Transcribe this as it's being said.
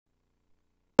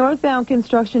Northbound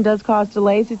construction does cause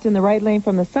delays. It's in the right lane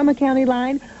from the Summit County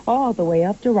line all the way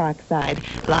up to Rockside.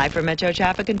 Live from Metro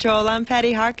Traffic Control, I'm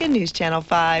Patty Harkin, News Channel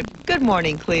 5. Good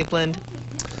morning, Cleveland.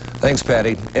 Thanks,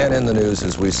 Patty. And in the news,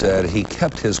 as we said, he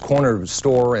kept his corner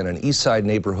store in an East Side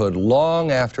neighborhood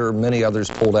long after many others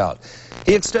pulled out.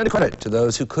 He extended credit to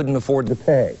those who couldn't afford to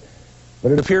pay.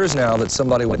 But it appears now that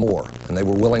somebody wanted more, and they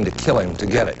were willing to kill him to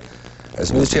get it.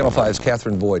 As News Channel 5's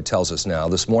Catherine Boyd tells us now,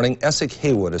 this morning, Essex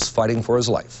Haywood is fighting for his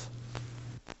life.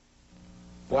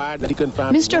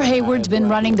 Mr. Hayward's been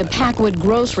running the Packwood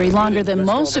grocery longer than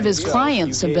most of his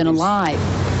clients have been alive.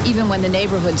 Even when the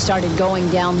neighborhood started going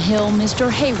downhill,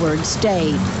 Mr. Hayward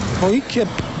stayed. Oh, he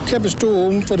kept his store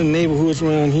open for the neighborhoods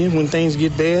around here. When things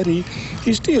get bad, he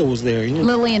still was there. You know?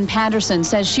 Lillian Patterson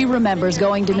says she remembers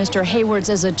going to Mr. Hayward's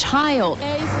as a child.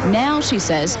 Now, she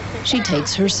says, she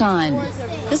takes her son.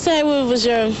 Mr. Hayward was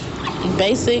your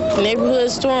basic neighborhood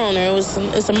store owner.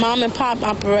 It's a mom and pop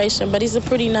operation, but he's a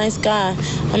pretty nice guy.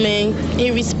 I mean,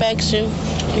 he respects you.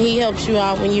 He helps you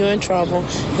out when you're in trouble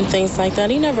and things like that.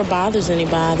 He never bothers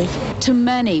anybody. To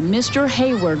many, Mr.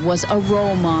 Hayward was a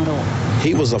role model.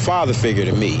 He was a father figure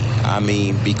to me. I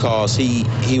mean, because he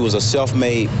was a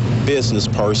self-made business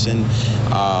person.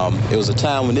 It was a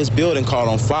time when this building caught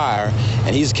on fire,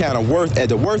 and he's kind of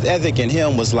the work ethic in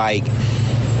him was like,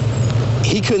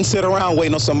 he couldn't sit around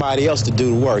waiting on somebody else to do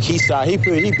the work. He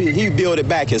built it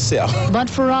back himself. But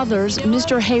for others,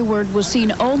 Mr. Hayward was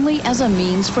seen only as a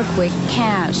means for quick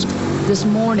cash. This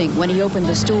morning, when he opened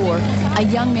the store, a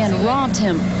young man robbed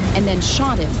him and then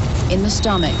shot him in the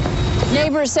stomach.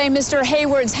 Neighbors say Mr.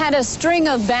 Hayward's had a string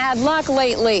of bad luck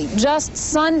lately. Just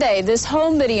Sunday, this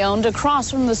home that he owned across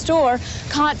from the store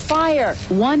caught fire.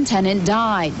 One tenant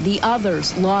died. The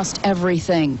others lost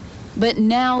everything. But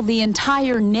now the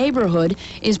entire neighborhood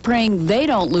is praying they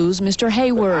don't lose Mr.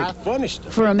 Hayward.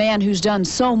 For a man who's done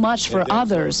so much for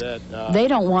others, they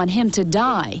don't want him to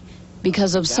die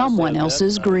because of someone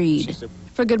else's greed.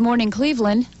 For Good Morning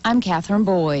Cleveland, I'm Catherine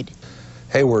Boyd.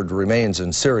 Hayward remains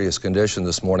in serious condition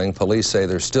this morning. Police say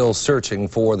they're still searching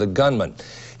for the gunman.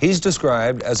 He's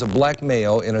described as a black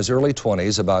male in his early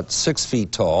 20s, about 6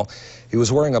 feet tall. He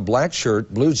was wearing a black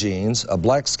shirt, blue jeans, a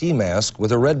black ski mask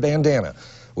with a red bandana.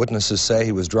 Witnesses say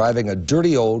he was driving a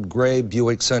dirty old gray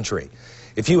Buick Century.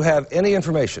 If you have any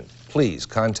information, please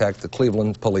contact the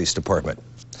Cleveland Police Department.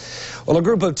 Well, a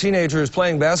group of teenagers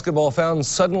playing basketball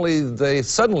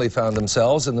suddenly found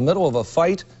themselves in the middle of a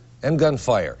fight and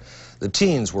gunfire. The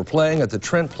teens were playing at the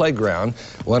Trent Playground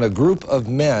when a group of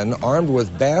men armed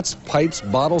with bats, pipes,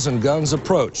 bottles, and guns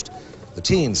approached. The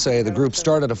teens say the group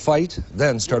started a fight,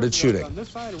 then started shooting.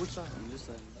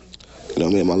 You know,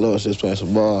 me and my lord just playing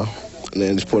some ball. And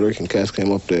then these Puerto Rican cats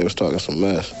came up there, was talking some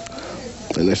mess.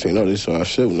 And next thing you know, they started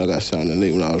shooting. I got shot in the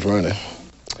knee when I was running.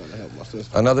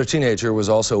 Another teenager was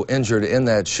also injured in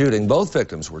that shooting. Both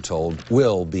victims, we're told,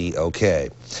 will be okay.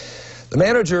 The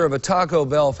manager of a Taco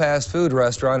Bell fast food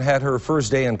restaurant had her first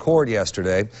day in court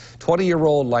yesterday.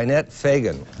 20-year-old Lynette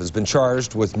Fagan has been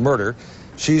charged with murder.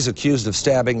 She's accused of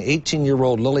stabbing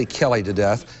 18-year-old Lily Kelly to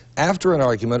death after an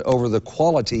argument over the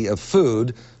quality of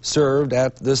food served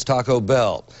at this Taco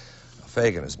Bell.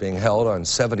 Fagan is being held on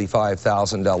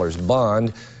 $75,000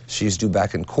 bond. She's due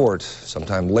back in court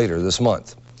sometime later this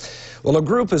month. Well, a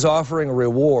group is offering a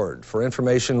reward for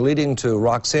information leading to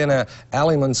Roxana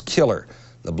Alleyman's killer.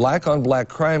 The Black on Black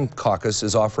Crime Caucus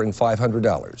is offering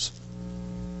 $500.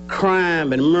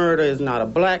 Crime and murder is not a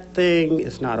black thing,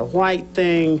 it's not a white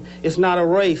thing, it's not a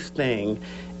race thing.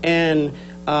 And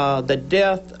the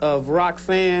death of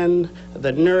Roxanne,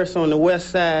 the nurse on the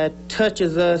west side,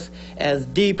 touches us as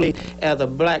deeply as a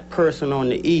black person on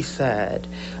the east side.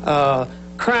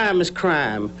 Crime is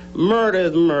crime. Murder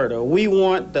is murder. We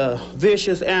want the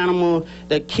vicious animal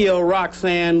that killed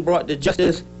Roxanne brought to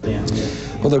justice.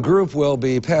 Well, the group will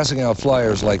be passing out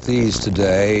flyers like these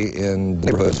today in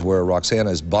neighborhoods where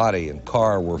Roxana's body and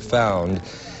car were found.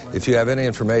 If you have any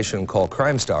information, call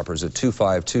Crime Stoppers at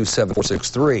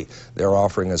 252-7463. They're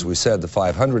offering, as we said, the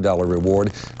 $500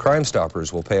 reward. Crime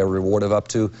Stoppers will pay a reward of up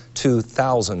to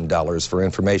 $2,000 for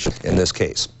information in this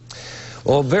case.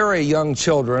 Well, very young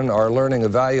children are learning a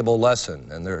valuable lesson,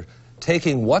 and they're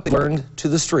taking what they learned to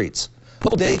the streets.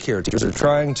 Local daycare teachers are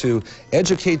trying to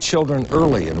educate children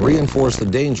early and reinforce the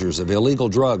dangers of illegal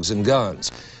drugs and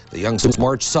guns. The young students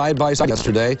marched side by side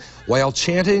yesterday while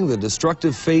chanting the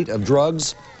destructive fate of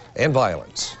drugs and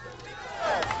violence.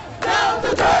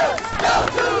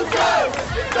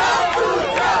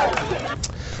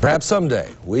 Perhaps someday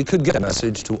we could get a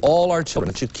message to all our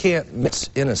children that you can't mix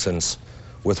innocence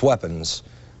with weapons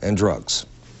and drugs.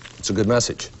 It's a good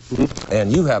message.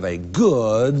 And you have a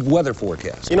good weather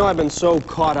forecast. You know, I've been so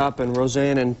caught up in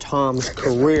Roseanne and Tom's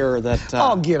career that...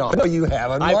 oh, get on. No, you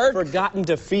haven't, Mark. I've forgotten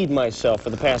to feed myself for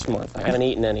the past month. I haven't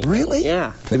eaten any. Really?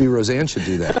 Yeah. Maybe Roseanne should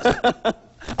do that.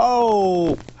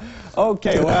 Oh,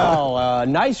 okay, well,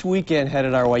 nice weekend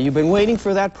headed our way. You've been waiting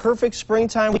for that perfect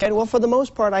springtime weekend. Well, for the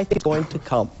most part, I think it's going to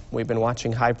come. We've been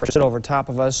watching high pressure sit over top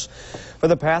of us for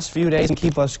the past few days and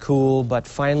keep us cool, but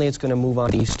finally it's going to move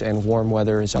on east and warm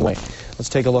weather is on the way. Let's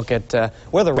take a look at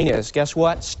where the rain is. Guess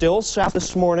what? Still south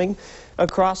this morning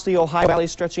across the Ohio Valley,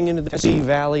 stretching into the Tennessee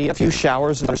Valley. A few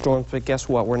showers and thunderstorms, but guess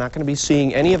what? We're not going to be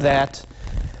seeing any of that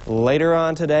later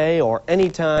on today or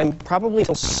anytime, probably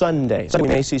until Sunday. So we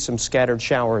may see some scattered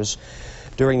showers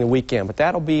during the weekend, but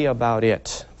that'll be about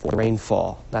it for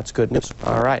rainfall. That's good news.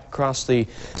 All right, across the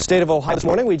state of Ohio this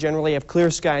morning, we generally have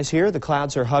clear skies here. The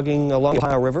clouds are hugging along the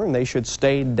Ohio River, and they should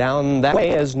stay down that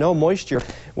way as no moisture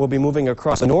will be moving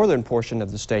across the northern portion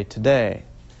of the state today.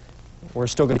 We're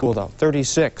still going to cool, though.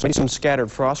 36. Maybe some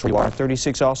scattered frost where you are.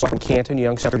 36 also from Canton,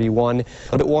 Youngstown, 31. A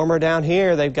little bit warmer down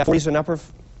here. They've got 40s and upper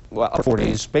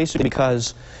 40s, basically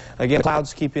because, again,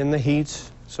 clouds keep in the heat,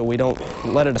 so we don't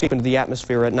let it escape into the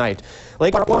atmosphere at night.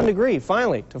 Lake Park 1 degree,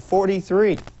 finally, to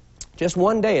 43. Just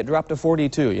one day it dropped to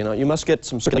 42. You know, you must get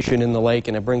some circulation in the lake,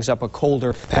 and it brings up a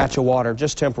colder patch of water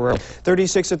just temporarily.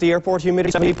 36 at the airport,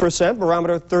 humidity 70%,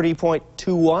 barometer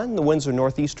 30.21. The winds are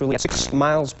northeasterly at 6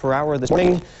 miles per hour this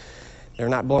morning. They're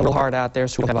not blowing real hard out there,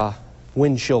 so we have a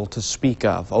wind chill to speak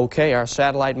of. Okay, our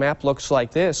satellite map looks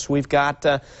like this. We've got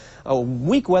a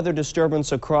weak weather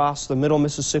disturbance across the middle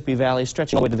Mississippi Valley,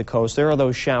 stretching all the way to the coast. There are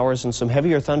those showers, and some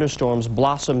heavier thunderstorms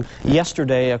blossomed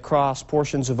yesterday across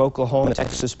portions of Oklahoma, the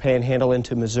Texas Panhandle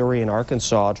into Missouri and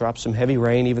Arkansas. Dropped some heavy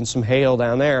rain, even some hail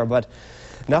down there, but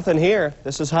nothing here.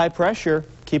 This is high pressure,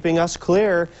 keeping us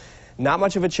clear. Not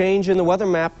much of a change in the weather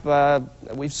map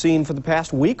we've seen for the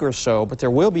past week or so, but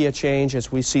there will be a change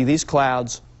as we see these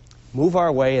clouds move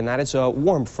our way, and that is a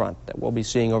warm front that we'll be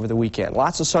seeing over the weekend.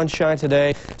 Lots of sunshine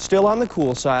today, still on the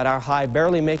cool side. Our high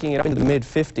barely making it up into the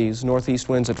mid-50s, northeast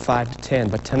winds at 5 to 10.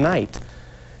 But tonight,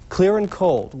 clear and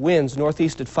cold, winds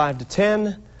northeast at 5 to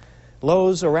 10,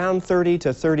 lows around 30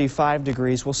 to 35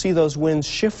 degrees. We'll see those winds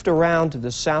shift around to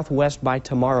the southwest by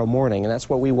tomorrow morning, and that's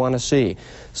what we want to see.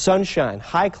 Sunshine,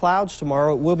 high clouds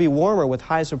tomorrow. It will be warmer with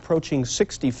highs approaching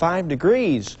 65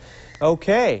 degrees.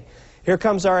 Okay. Here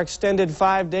comes our extended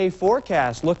 5-day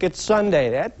forecast. Look at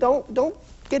Sunday. Don't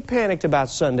get panicked about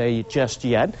Sunday just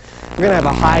yet. We're going to have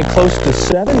a high close to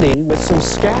 70 with some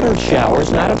scattered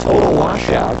showers, not a total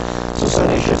washout. So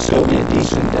Sunday should still be a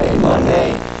decent day.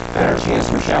 Monday, better chance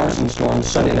for showers and storms.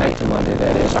 Sunday night to Monday,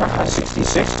 that is, our high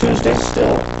 66. Tuesday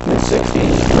still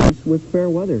mid-60s with fair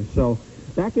weather. So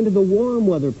back into the warm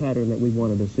weather pattern that we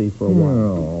wanted to see for a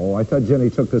while. Oh, I thought Jenny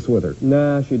took this with her.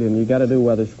 Nah, she didn't. You got to do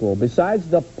weather school. Besides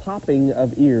the popping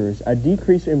of ears, a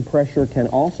decrease in pressure can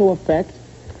also affect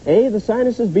A, the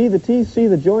sinuses, B, the teeth, C,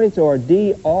 the joints, or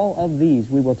D, all of these.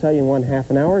 We will tell you in 1/2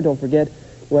 an hour. Don't forget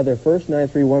weather first,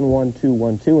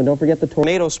 931-1212. And don't forget the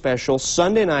tornado special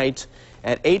Sunday night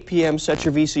at 8 p.m. Set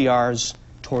your VCRs.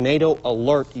 Tornado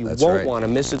alert. You won't want to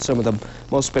miss it. Some of the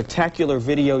most spectacular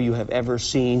video you have ever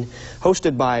seen.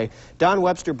 Hosted by Don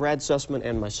Webster, Brad Sussman,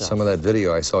 and myself. Some of that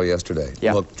video I saw yesterday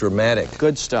looked dramatic.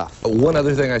 Good stuff. One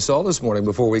other thing I saw this morning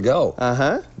before we go.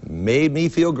 Made me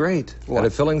feel great. What? At a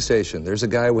filling station, there's a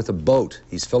guy with a boat.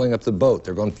 He's filling up the boat.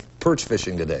 They're going perch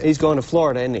fishing today. He's going to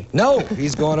Florida, isn't he? No,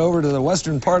 he's going over to the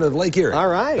western part of Lake Erie. All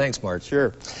right. Thanks, Mark.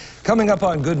 Sure. Coming up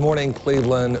on Good Morning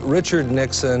Cleveland, Richard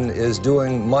Nixon is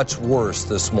doing much worse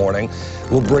this morning.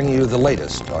 We'll bring you the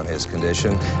latest on his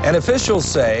condition. And officials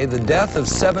say the death of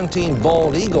 17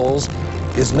 bald eagles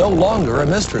is no longer a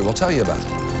mystery. We'll tell you about it.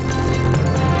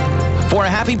 For a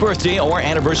happy birthday or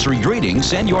anniversary greeting,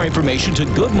 send your information to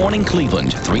Good Morning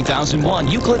Cleveland, 3001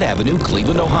 Euclid Avenue,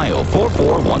 Cleveland, Ohio,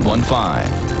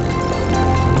 44115.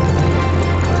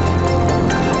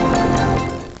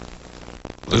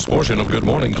 This portion of Good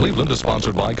Morning Cleveland is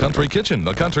sponsored by Country Kitchen.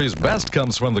 The country's best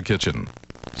comes from the kitchen.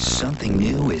 Something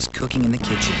new is cooking in the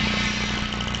kitchen.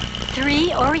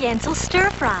 3 Oriental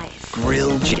stir-fries.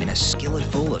 Grilled chicken, a skillet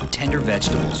full of tender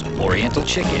vegetables. Oriental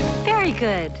chicken. Very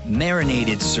good.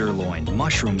 Marinated sirloin,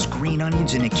 mushrooms, green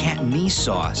onions, and a Cantonese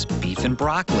sauce. Beef and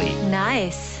broccoli.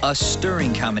 Nice. A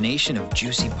stirring combination of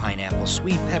juicy pineapple,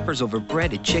 sweet peppers over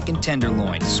breaded chicken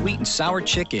tenderloin, sweet and sour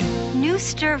chicken. New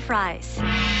stir-fries.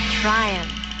 Try 'em.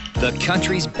 The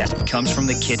country's best comes from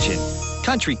the kitchen.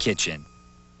 Country Kitchen.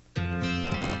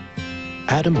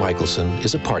 Adam Michelson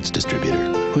is a parts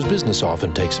distributor whose business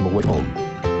often takes him away from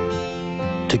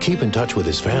home. To keep in touch with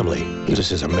his family, he uses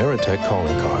his Ameritech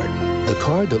calling card. The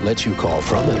card that lets you call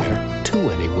from anywhere to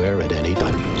anywhere at any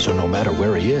time. So no matter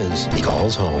where he is, he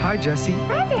calls home. Hi, Jesse.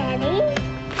 Hi, Daddy.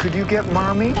 Could you get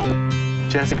Mommy?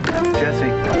 Jesse. Mommy.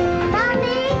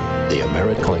 The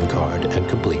Ameritech card and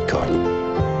complete card.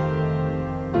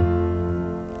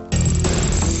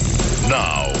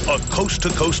 Now, a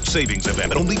coast-to-coast savings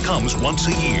event that only comes once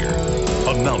a year.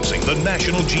 Announcing the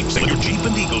National Jeep Sale, your Jeep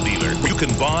and Eagle dealer. You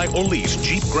can buy or lease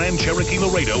Jeep Grand Cherokee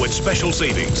Laredo at special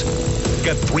savings.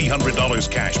 Get $300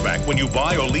 cash back when you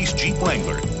buy or lease Jeep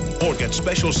Wrangler. Or get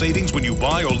special savings when you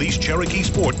buy or lease Cherokee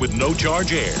Sport with no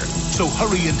charge air. So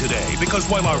hurry in today, because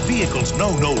while our vehicles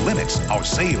know no limits, our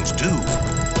sales do.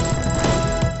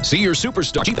 See your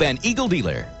Superstar Jeep and Eagle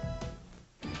dealer.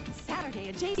 Saturday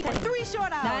at JCPenney, 3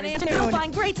 short hours. 9 a.m. to You'll noon.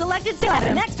 find great selected sales at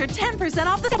an extra 10%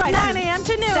 off the price. 9 a.m.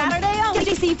 to noon. Saturday only.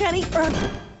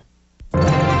 JCPenney.